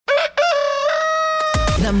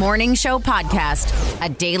The Morning Show Podcast, a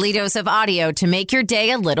daily dose of audio to make your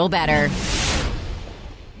day a little better.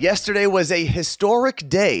 Yesterday was a historic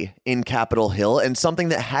day in Capitol Hill, and something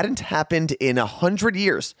that hadn't happened in 100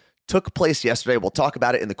 years took place yesterday. We'll talk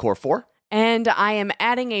about it in the Core 4. And I am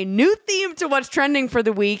adding a new theme to what's trending for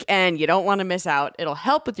the week, and you don't want to miss out. It'll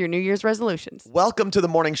help with your New Year's resolutions. Welcome to the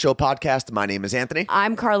Morning Show Podcast. My name is Anthony.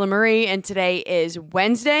 I'm Carla Marie, and today is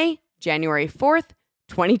Wednesday, January 4th,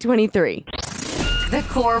 2023. The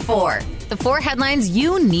Core 4, the 4 headlines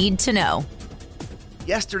you need to know.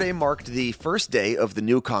 Yesterday marked the first day of the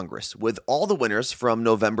new Congress, with all the winners from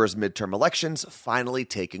November's midterm elections finally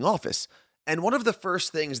taking office. And one of the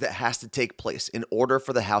first things that has to take place in order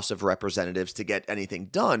for the House of Representatives to get anything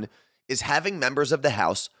done is having members of the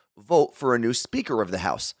House vote for a new Speaker of the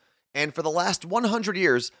House. And for the last 100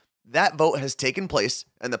 years, that vote has taken place,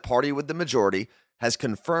 and the party with the majority has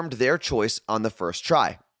confirmed their choice on the first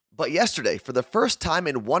try. But yesterday, for the first time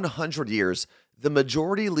in 100 years, the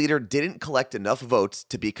majority leader didn't collect enough votes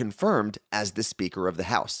to be confirmed as the Speaker of the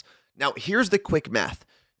House. Now, here's the quick math.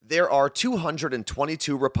 There are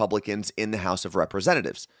 222 Republicans in the House of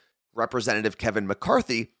Representatives. Representative Kevin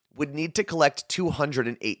McCarthy would need to collect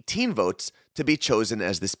 218 votes to be chosen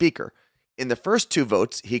as the Speaker. In the first two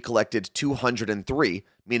votes, he collected 203,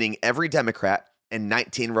 meaning every Democrat and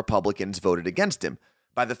 19 Republicans voted against him.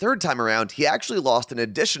 By the third time around, he actually lost an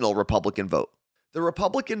additional Republican vote. The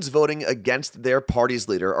Republicans voting against their party's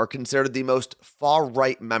leader are considered the most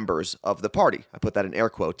far-right members of the party. I put that in air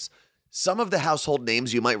quotes. Some of the household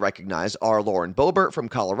names you might recognize are Lauren Boebert from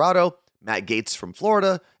Colorado, Matt Gaetz from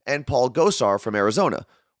Florida, and Paul Gosar from Arizona.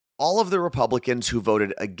 All of the Republicans who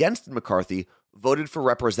voted against McCarthy voted for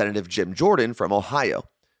Representative Jim Jordan from Ohio.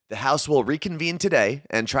 The House will reconvene today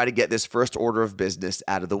and try to get this first order of business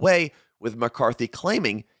out of the way, with McCarthy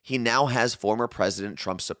claiming he now has former President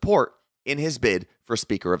Trump's support in his bid for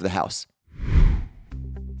Speaker of the House.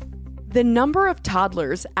 The number of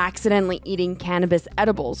toddlers accidentally eating cannabis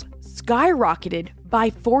edibles skyrocketed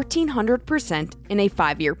by 1,400% in a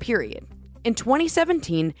 5-year period. In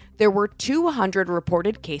 2017, there were 200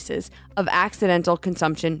 reported cases of accidental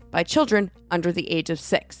consumption by children under the age of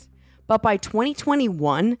 6. But by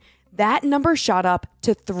 2021, that number shot up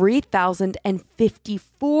to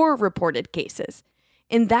 3,054 reported cases.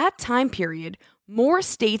 In that time period, more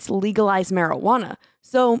states legalized marijuana,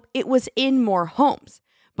 so it was in more homes.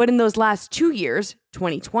 But in those last 2 years,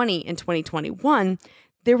 2020 and 2021,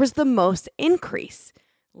 there was the most increase,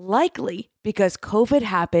 likely because COVID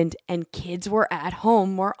happened and kids were at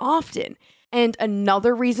home more often. And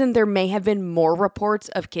another reason there may have been more reports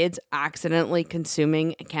of kids accidentally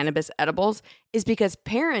consuming cannabis edibles is because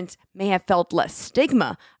parents may have felt less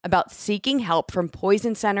stigma about seeking help from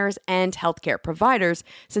poison centers and healthcare providers,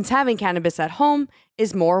 since having cannabis at home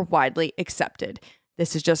is more widely accepted.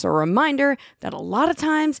 This is just a reminder that a lot of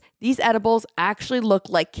times these edibles actually look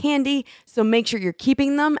like candy, so make sure you're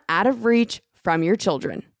keeping them out of reach from your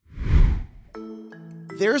children.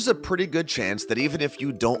 There's a pretty good chance that even if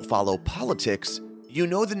you don't follow politics, you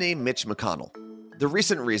know the name Mitch McConnell. The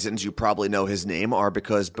recent reasons you probably know his name are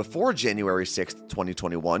because before January 6th,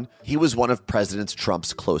 2021, he was one of President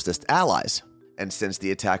Trump's closest allies. And since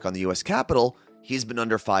the attack on the U.S. Capitol, he's been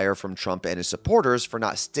under fire from Trump and his supporters for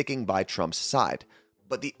not sticking by Trump's side.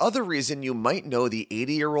 But the other reason you might know the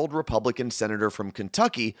 80-year-old Republican senator from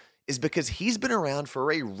Kentucky is because he's been around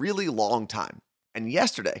for a really long time. And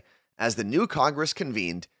yesterday, as the new Congress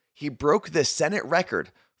convened, he broke the Senate record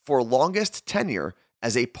for longest tenure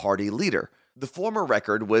as a party leader. The former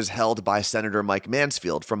record was held by Senator Mike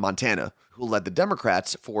Mansfield from Montana, who led the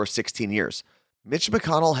Democrats for 16 years. Mitch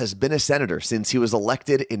McConnell has been a senator since he was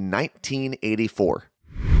elected in 1984.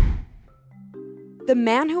 The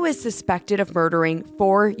man who is suspected of murdering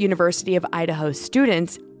 4 University of Idaho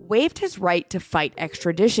students waived his right to fight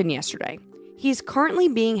extradition yesterday. He's currently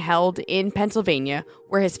being held in Pennsylvania,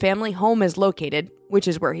 where his family home is located, which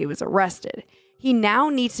is where he was arrested. He now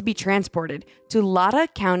needs to be transported to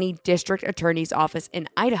Latah County District Attorney's Office in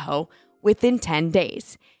Idaho within 10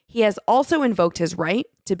 days. He has also invoked his right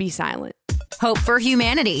to be silent. Hope for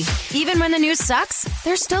humanity. Even when the news sucks,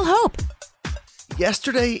 there's still hope.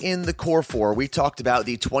 Yesterday in the Core 4, we talked about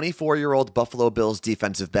the 24-year-old Buffalo Bills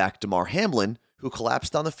defensive back Damar Hamlin, who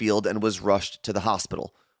collapsed on the field and was rushed to the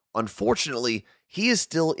hospital. Unfortunately, he is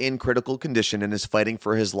still in critical condition and is fighting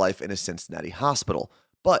for his life in a Cincinnati hospital.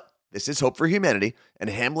 But this is hope for humanity, and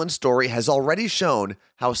Hamlin's story has already shown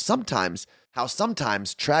how sometimes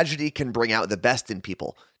tragedy can bring out the best in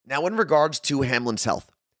people. Now, in regards to Hamlin's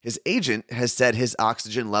health, his agent has said his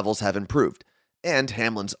oxygen levels have improved, and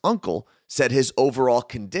Hamlin's uncle said his overall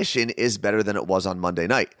condition is better than it was on Monday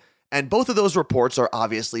night. And both of those reports are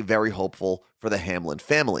obviously very hopeful for the Hamlin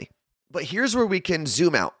family. But here's where we can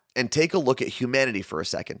zoom out and take a look at humanity for a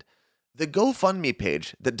second. The GoFundMe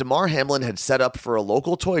page that Damar Hamlin had set up for a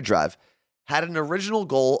local toy drive had an original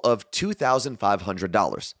goal of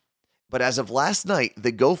 $2,500. But as of last night,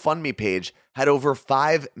 the GoFundMe page had over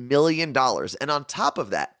 $5 million. And on top of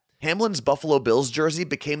that, Hamlin's Buffalo Bills jersey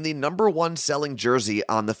became the #1 selling jersey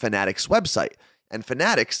on the Fanatics website. And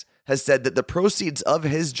Fanatics has said that the proceeds of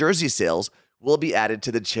his jersey sales will be added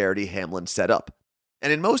to the charity Hamlin set up.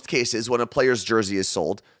 And in most cases, when a player's jersey is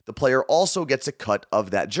sold, the player also gets a cut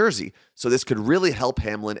of that jersey. So this could really help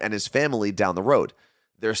Hamlin and his family down the road.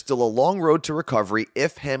 There's still a long road to recovery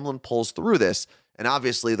if Hamlin pulls through this, and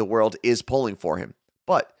obviously the world is pulling for him.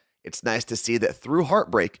 But it's nice to see that through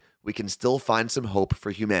heartbreak, we can still find some hope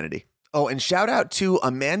for humanity. Oh, and shout out to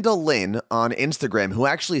Amanda Lynn on Instagram, who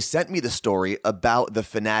actually sent me the story about the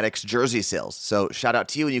Fanatics jersey sales. So shout out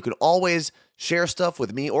to you, and you can always share stuff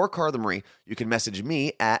with me or Carla Marie. You can message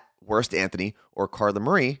me at Worst Anthony or Carla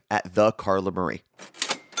Marie at The Carla Marie.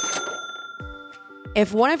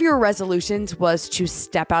 If one of your resolutions was to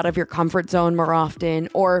step out of your comfort zone more often,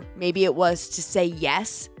 or maybe it was to say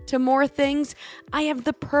yes to more things, I have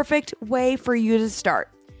the perfect way for you to start.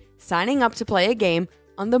 Signing up to play a game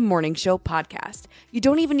on the Morning Show podcast. You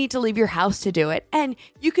don't even need to leave your house to do it, and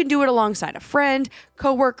you can do it alongside a friend,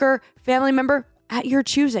 coworker, family member, at your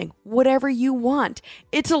choosing, whatever you want.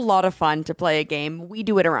 It's a lot of fun to play a game. We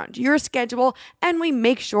do it around your schedule, and we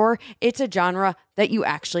make sure it's a genre that you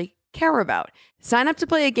actually care about. Sign up to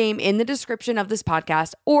play a game in the description of this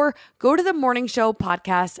podcast, or go to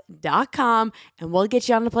themorningshowpodcast.com and we'll get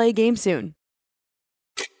you on to play a game soon.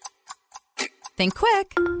 Think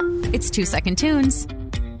quick. It's 2-second tunes.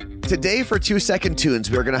 Today for 2-second tunes,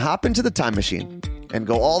 we are going to hop into the time machine and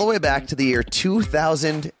go all the way back to the year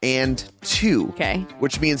 2002. Okay.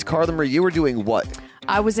 Which means, Carla Marie, you were doing what?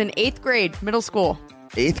 I was in 8th grade, middle school.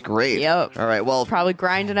 8th grade? Yep. All right, well, Probably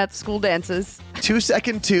grinding at the school dances.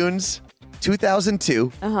 2-second tunes,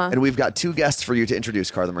 2002. And we've got two guests for you to introduce,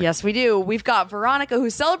 Carla Marie. Yes, we do. We've got Veronica,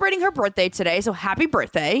 who's celebrating her birthday today, so happy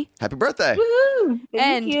birthday. Happy birthday. Woo!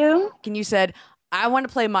 Thank you. And you said, I want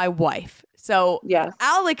to play my wife. So Yes.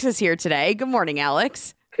 Alex is here today. Good morning,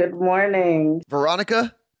 Alex. Good morning.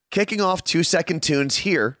 Veronica, kicking off 2-second tunes,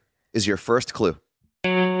 here is your first clue.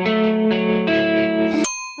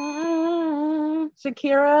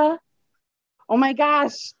 Shakira. Oh my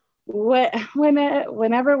gosh.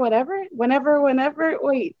 Whenever.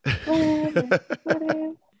 Wait. Whatever.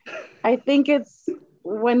 I think it's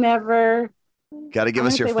whenever. Got to give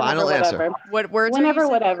us your final answer. What words Whenever, are you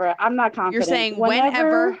saying? whatever. I'm not confident. You're saying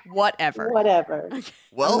whenever, whatever. Whatever.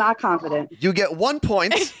 Well, I'm not confident. you get 1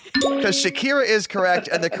 point because Shakira is correct,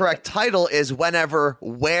 and the correct title is Whenever,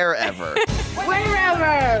 Wherever.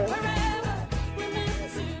 Wherever.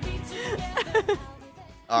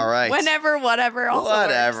 All right. Whenever, whatever. Also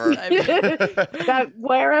Whatever. works. I mean, That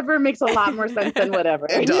wherever makes a lot more sense than whatever.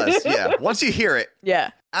 It does, yeah. Once you hear it.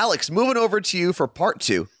 yeah. Alex, moving over to you for part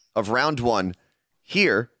 2 of round 1.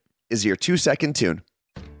 Here is your 2-second tune.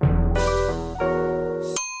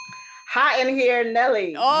 Hot in here,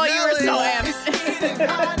 Nelly. Oh, you were so Nelly. amped.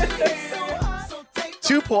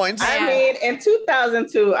 2 points. I mean, in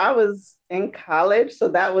 2002, I was in college, so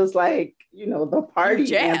that was like, the party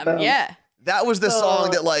Jam. anthem. Yeah. That was the song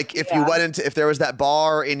that, like, if you went into, if there was that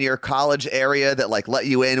bar in your college area that, like, let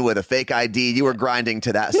you in with a fake ID, you were grinding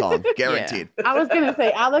to that song. Guaranteed. I was going to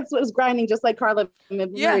say, Alex was grinding just like Carla Marie,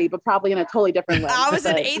 Yeah. but probably in a totally different way. I was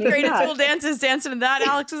in But 8th grade at school dances, dancing to that.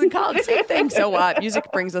 Alex was in college, same thing. So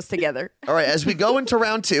music brings us together. All right, as we go into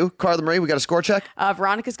round 2, Carla Marie, we got a score check.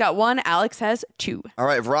 Veronica's got 1. Alex has 2. All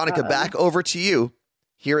right, Veronica, back over to you.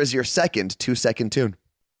 Here is your second 2-second tune.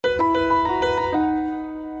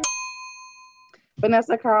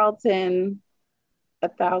 Vanessa Carlton,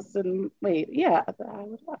 1,000 miles?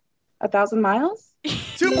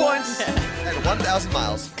 2 points and 1,000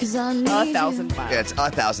 miles. 1,000 miles. Yeah, it's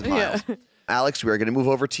 1,000 miles. Yeah. Alex, we are going to move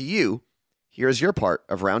over to you. Here's your part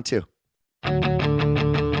of round 2.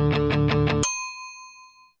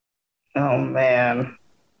 Oh, man.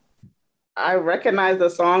 I recognize the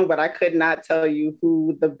song, but I could not tell you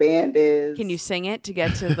who the band is. Can you sing it to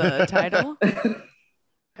get to the title?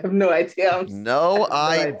 I have no idea. No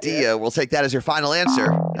idea. We'll take that as your final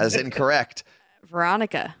answer, as incorrect.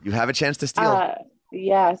 Veronica. You have a chance to steal.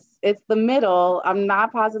 Yes, it's the middle. I'm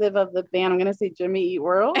not positive of the band. I'm going to say Jimmy Eat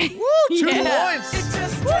World. Woo, 2 Yeah. points.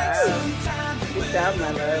 Good job,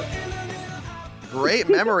 my love. Great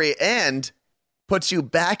memory, and puts you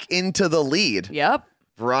back into the lead. Yep.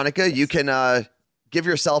 Veronica, you can give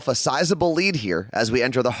yourself a sizable lead here as we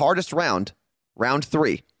enter the hardest round, round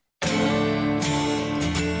 3.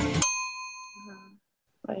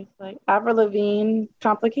 life. Like Avril Lavigne,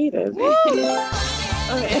 Complicated. Damn.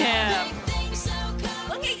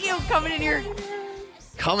 Look at you coming in here.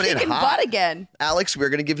 Coming in Kicking hot. butt again. Alex, we're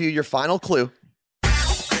going to give you your final clue.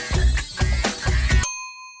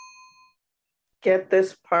 Get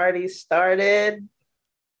this party started.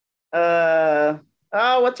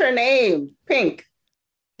 What's her name? Pink.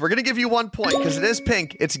 We're going to give you 1 point because it is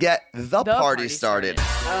Pink. It's Get the Party Started.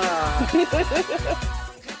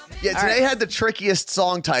 Yeah, today had the trickiest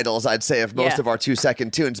song titles, I'd say, of most of our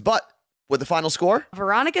 2-second tunes. But with the final score,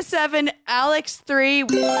 Veronica 7, Alex 3.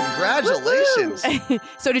 congratulations.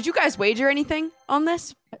 So did you guys wager anything on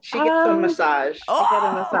this? She gets a massage. I get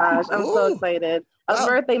a massage. I'm so excited. A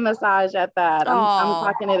birthday massage at that. I'm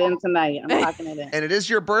talking it in tonight. I'm talking it in. And it is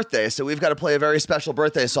your birthday, so we've got to play a very special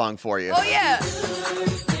birthday song for you. Oh, yeah.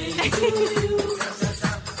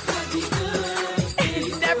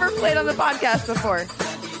 Never played on the podcast before.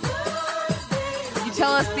 You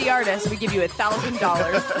tell us the artist, we give you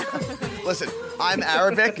 $1,000. Listen, I'm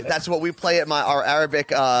Arabic. That's what we play at our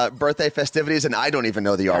Arabic birthday festivities, and I don't even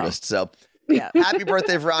know the artist. So happy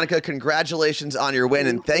birthday, Veronica. Congratulations on your win,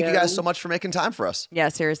 and thank you guys so much for making time for us. Yeah,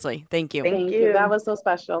 seriously. Thank you. Thank you. That was so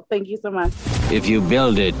special. Thank you so much. If you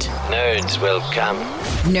build it, nerds will come.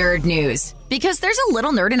 Nerd news. Because there's a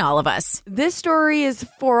little nerd in all of us. This story is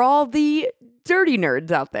for all the dirty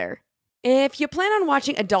nerds out there. If you plan on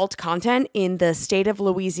watching adult content in the state of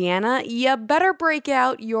Louisiana, you better break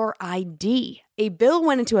out your ID. A bill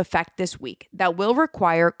went into effect this week that will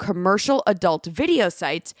require commercial adult video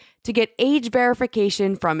sites to get age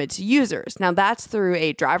verification from its users. Now, that's through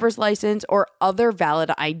a driver's license or other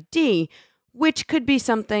valid ID, which could be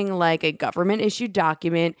something like a government-issued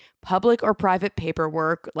document, public or private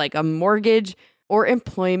paperwork, like a mortgage, or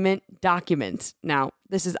employment documents. Now,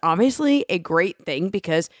 this is obviously a great thing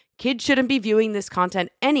because kids shouldn't be viewing this content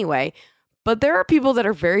anyway, but there are people that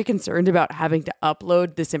are very concerned about having to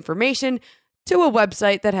upload this information to a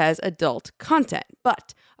website that has adult content.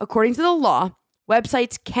 But according to the law,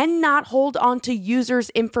 websites cannot hold on to users'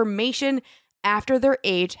 information after their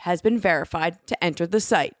age has been verified to enter the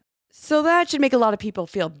site. So that should make a lot of people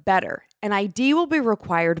feel better. An ID will be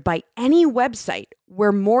required by any website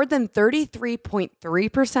where more than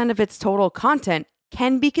 33.3% of its total content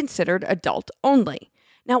can be considered adult only.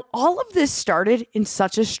 Now, all of this started in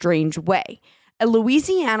such a strange way. A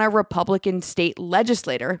Louisiana Republican state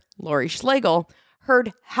legislator, Lori Schlegel,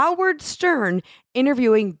 heard Howard Stern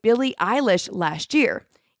interviewing Billie Eilish last year.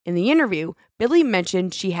 In the interview, Billie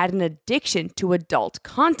mentioned she had an addiction to adult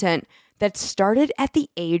content that started at the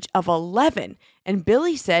age of 11, and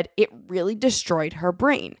Billie said it really destroyed her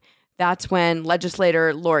brain. That's when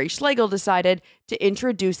legislator Lori Schlegel decided to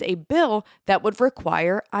introduce a bill that would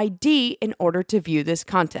require ID in order to view this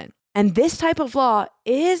content. And this type of law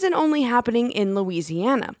isn't only happening in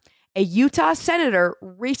Louisiana. A Utah senator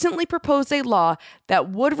recently proposed a law that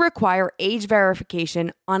would require age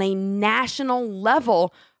verification on a national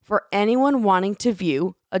level for anyone wanting to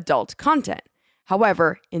view adult content.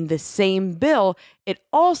 However, in the same bill, it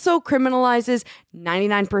also criminalizes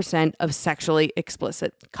 99% of sexually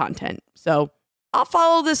explicit content. So I'll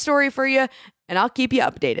follow this story for you, and I'll keep you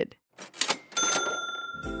updated.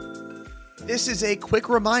 This is a quick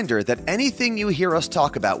reminder that anything you hear us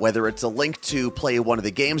talk about, whether it's a link to play one of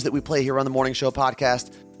the games that we play here on the Morning Show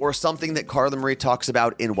podcast, or something that Carla Marie talks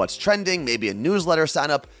about in What's Trending, maybe a newsletter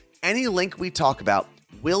sign up, any link we talk about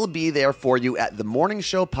will be there for you at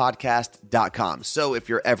themorningshowpodcast.com. So if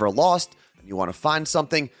you're ever lost and you want to find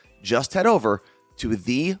something, just head over to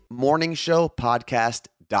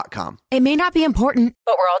themorningshowpodcast.com. It may not be important,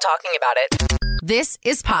 but we're all talking about it. This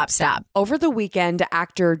is Pop Stop. Over the weekend,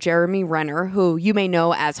 actor Jeremy Renner, who you may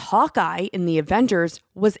know as Hawkeye in The Avengers,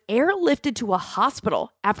 was airlifted to a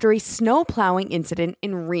hospital after a snow plowing incident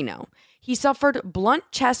in Reno. He suffered blunt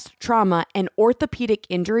chest trauma and orthopedic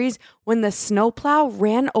injuries when the snowplow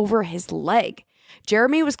ran over his leg.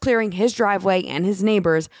 Jeremy was clearing his driveway and his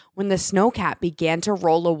neighbors when the snowcat began to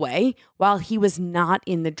roll away while he was not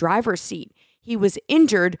in the driver's seat. He was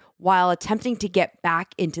injured while attempting to get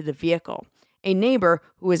back into the vehicle. A neighbor,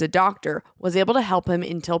 who is a doctor, was able to help him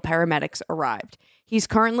until paramedics arrived. He's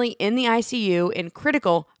currently in the ICU in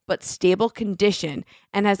critical but stable condition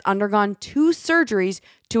and has undergone 2 surgeries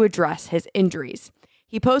to address his injuries.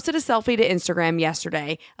 He posted a selfie to Instagram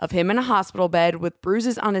yesterday of him in a hospital bed with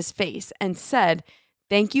bruises on his face and said,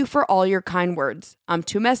 "Thank you for all your kind words. I'm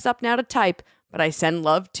too messed up now to type, but I send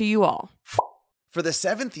love to you all." For the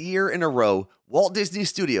 7th year in a row, Walt Disney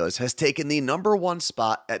Studios has taken the #1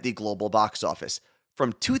 spot at the global box office.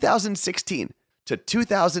 From 2016 to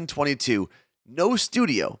 2022, no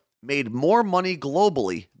studio made more money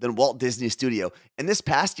globally than Walt Disney Studio. And this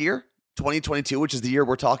past year, 2022, which is the year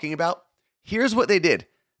we're talking about, here's what they did.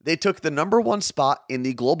 They took the number one spot in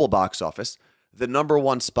the global box office, the number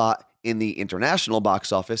one spot in the international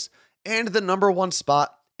box office, and the number one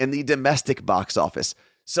spot in the domestic box office.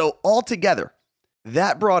 So altogether,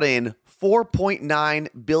 that brought in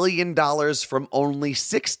 $4.9 billion from only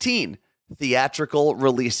 16 theatrical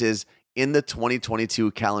releases in the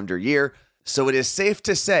 2022 calendar year. So it is safe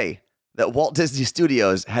to say that Walt Disney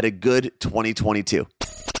Studios had a good 2022.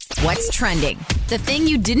 What's trending? The thing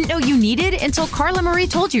you didn't know you needed until Carla Marie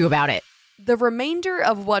told you about it. The remainder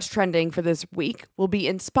of What's Trending for this week will be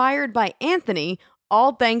inspired by Anthony,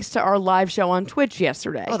 all thanks to our live show on Twitch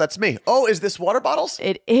yesterday. Oh, that's me. Oh, is this water bottles?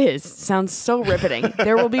 It is. Sounds so riveting.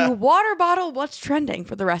 There will be water bottle What's Trending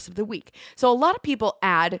for the rest of the week. So a lot of people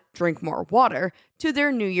add drink more water to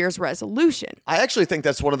their New Year's resolution. I actually think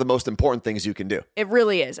that's one of the most important things you can do. It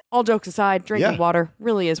really is. All jokes aside, drinking water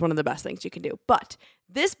really is one of the best things you can do. But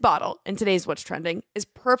this bottle in today's What's Trending is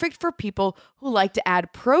perfect for people who like to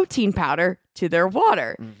add protein powder to their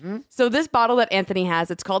water. Mm-hmm. So this bottle that Anthony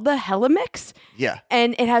has, it's called the Hella Mix. Yeah.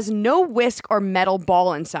 And it has no whisk or metal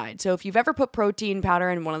ball inside. So if you've ever put protein powder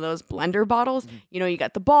in one of those blender bottles, you know, you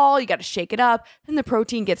got the ball, you got to shake it up, then the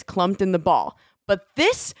protein gets clumped in the ball. But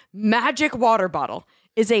this magic water bottle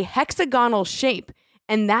is a hexagonal shape,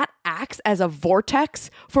 and that acts as a vortex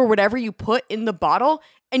for whatever you put in the bottle,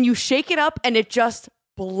 and you shake it up and it just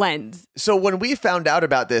blends. So when we found out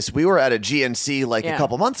about this, we were at a GNC a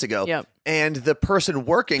couple months ago. Yep. And the person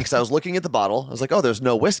working, because I was looking at the bottle, I was like, oh, there's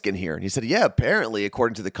no whisk in here. And he said, yeah, apparently,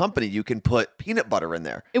 according to the company, you can put peanut butter in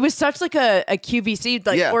there. It was such like a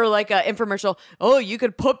QVC, or like an infomercial. Oh, you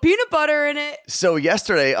could put peanut butter in it. So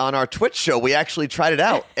yesterday on our Twitch show, we actually tried it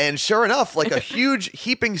out. And sure enough, like a huge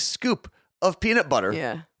heaping scoop of peanut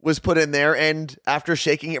butter was put in there. And after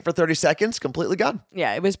shaking it for 30 seconds, completely gone.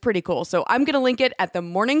 Yeah, it was pretty cool. So I'm going to link it at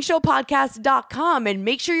themorningshowpodcast.com and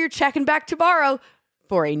make sure you're checking back tomorrow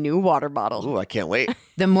for a new water bottle. Ooh, I can't wait.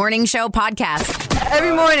 The Morning Show Podcast.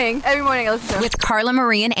 Every morning I listen to it. With Carla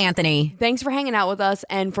Marie and Anthony. Thanks for hanging out with us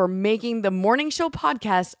and for making the Morning Show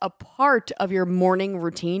Podcast a part of your morning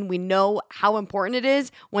routine. We know how important it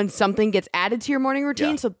is when something gets added to your morning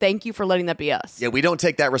routine, so thank you for letting that be us. Yeah, we don't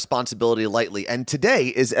take that responsibility lightly. And today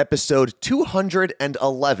is episode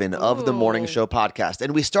 211 of the Morning Show Podcast.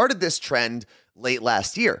 And we started this trend late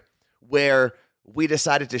last year where we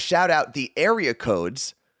decided to shout out the area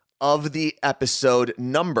codes of the episode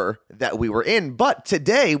number that we were in. But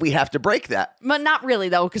today we have to break that. But not really,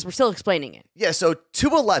 though, because we're still explaining it. Yeah, so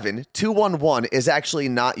 211 is actually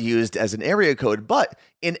not used as an area code. But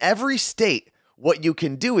in every state, what you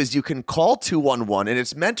can do is you can call 211, and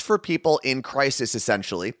it's meant for people in crisis,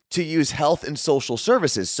 essentially, to use health and social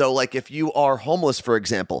services. So like if you are homeless, for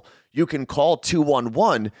example, you can call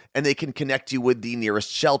 211 and they can connect you with the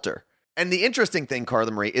nearest shelter. And the interesting thing,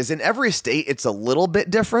 Carla Marie, is in every state, it's a little bit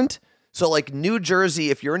different. So like New Jersey,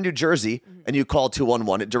 if you're in New Jersey and you call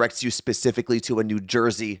 211, it directs you specifically to a New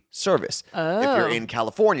Jersey service. Oh. If you're in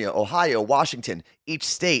California, Ohio, Washington, each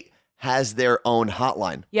state has their own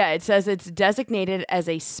hotline. Yeah, it says it's designated as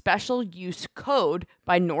a special use code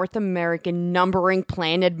by North American Numbering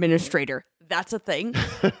Plan Administrator. That's a thing.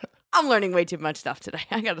 I'm learning way too much stuff today.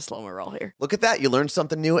 I got to slow my roll here. Look at that. You learn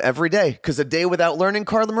something new every day. Because a day without learning,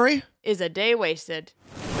 Carla Marie, is a day wasted.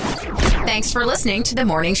 Thanks for listening to the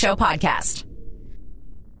Morning Show Podcast.